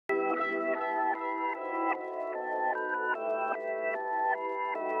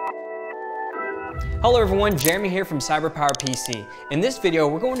Hello everyone, Jeremy here from CyberPowerPC. In this video,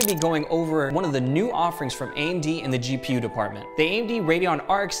 we're going to be going over one of the new offerings from AMD in the GPU department, the AMD Radeon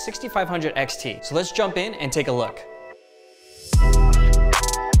RX 6500 XT. So let's jump in and take a look.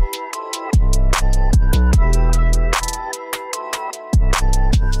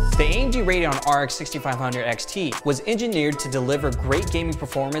 The AMD Radeon RX 6500 XT was engineered to deliver great gaming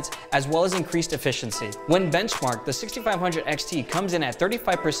performance as well as increased efficiency. When benchmarked, the 6500 XT comes in at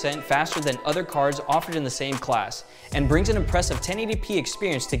 35% faster than other cards offered in the same class and brings an impressive 1080p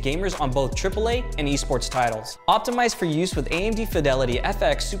experience to gamers on both AAA and esports titles. Optimized for use with AMD Fidelity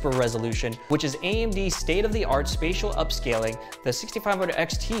FX Super Resolution, which is AMD's state-of-the-art spatial upscaling, the 6500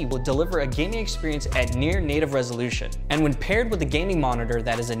 XT will deliver a gaming experience at near native resolution. And when paired with a gaming monitor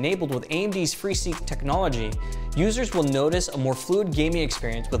that is enabled with AMD's FreeSync technology, users will notice a more fluid gaming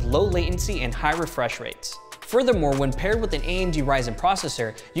experience with low latency and high refresh rates. Furthermore, when paired with an AMD Ryzen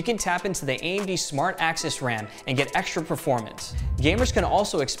processor, you can tap into the AMD Smart Access RAM and get extra performance. Gamers can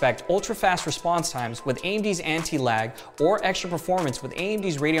also expect ultra-fast response times with AMD's anti-lag or extra performance with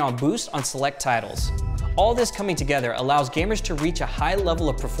AMD's Radeon Boost on select titles. All this coming together allows gamers to reach a high level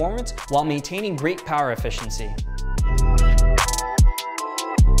of performance while maintaining great power efficiency.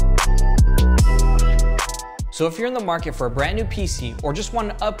 So if you're in the market for a brand new PC or just want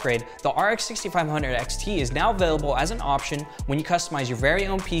to upgrade, the RX 6500 XT is now available as an option when you customize your very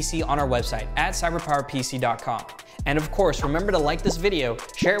own PC on our website at cyberpowerpc.com. And of course, remember to like this video,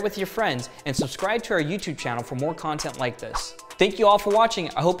 share it with your friends, and subscribe to our YouTube channel for more content like this. Thank you all for watching.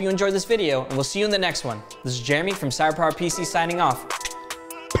 I hope you enjoyed this video, and we'll see you in the next one. This is Jeremy from CyberPowerPC signing off.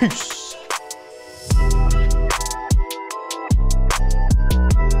 Peace.